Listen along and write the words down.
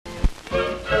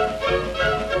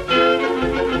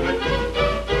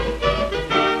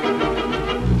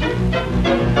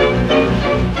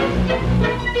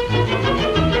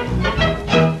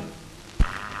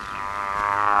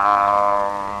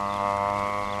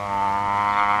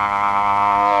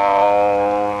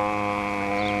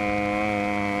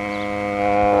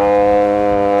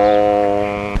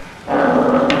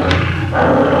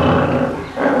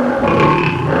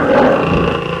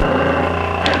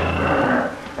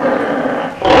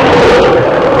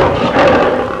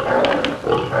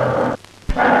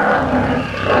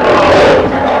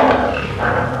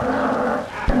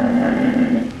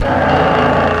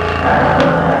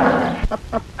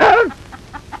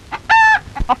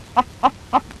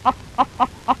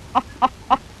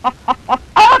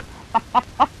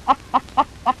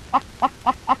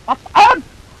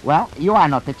you are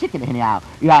not the chicken anyhow.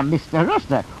 You are Mr.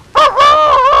 Rooster.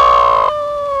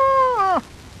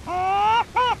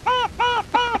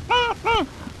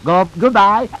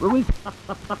 Goodbye.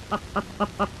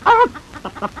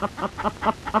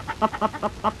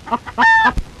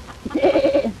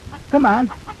 Come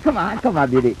on,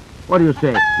 beauty. What do you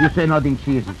say? You say nothing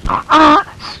cheesy.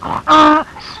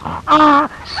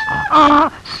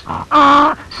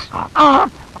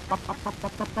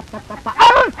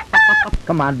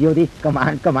 Come on, beauty. Come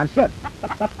on, shut.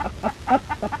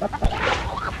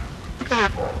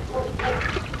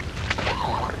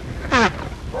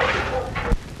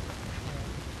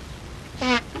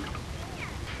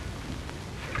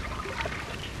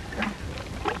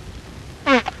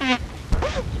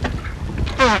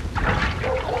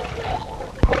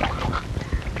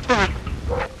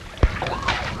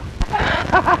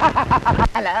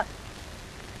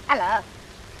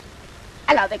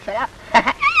 Hello, big fella.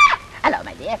 Hello,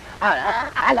 my dear.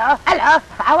 Hello.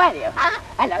 How are you?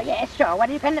 Hello, yes, sure. What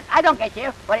do you I don't get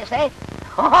you. What do you say?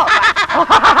 Oh,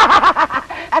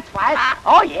 that's fine.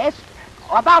 Oh, yes.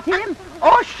 About him?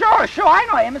 Oh, sure. I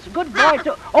know him. It's a good boy,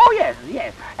 too. Oh,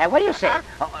 yes. What do you say?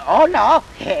 Oh, no.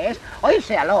 Yes. Oh, you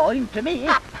say hello to me.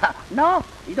 No?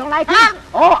 You don't like him?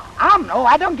 Oh, no,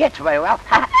 I don't get you very well.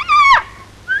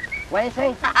 What do you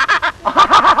say?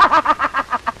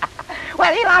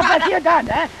 Well, he laughed at you done,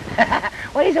 huh?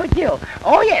 What is it with you?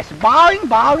 Oh, yes, bowing.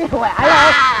 Hello.